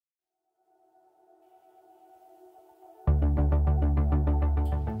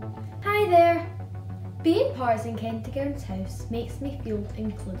Being part of St Kentigern's house makes me feel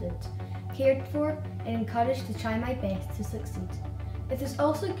included, cared for and encouraged to try my best to succeed. It is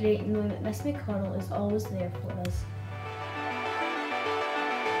also great knowing that Miss McConnell is always there for us.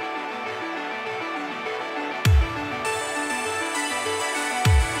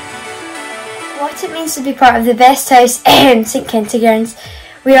 What it means to be part of the best house in St Kentigern's.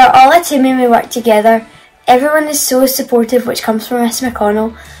 We are all a team and we work together. Everyone is so supportive, which comes from Miss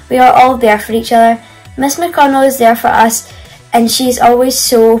McConnell. We are all there for each other. Miss McConnell is there for us and she is always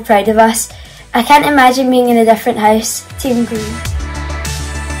so proud of us. I can't imagine being in a different house. Team Green.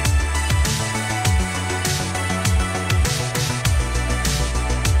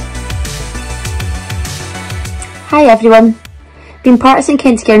 Hi everyone. Being part of St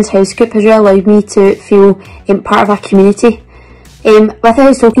Kentigern's house group has really allowed me to feel part of a community. With the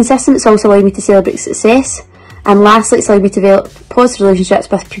house token system, it's also allowed me to celebrate success, and lastly it's allowed me to develop positive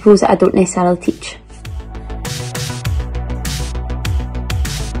relationships with pupils that I don't necessarily teach.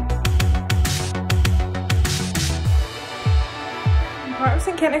 Being part of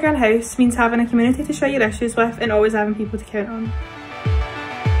St Kentigern House means having a community to share your issues with and always having people to count on.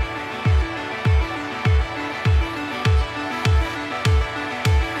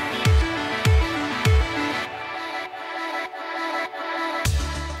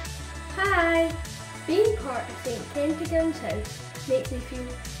 Hi! Being part of St Kentigern's house makes me feel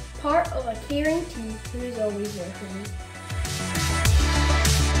part of a caring team who is always there for me.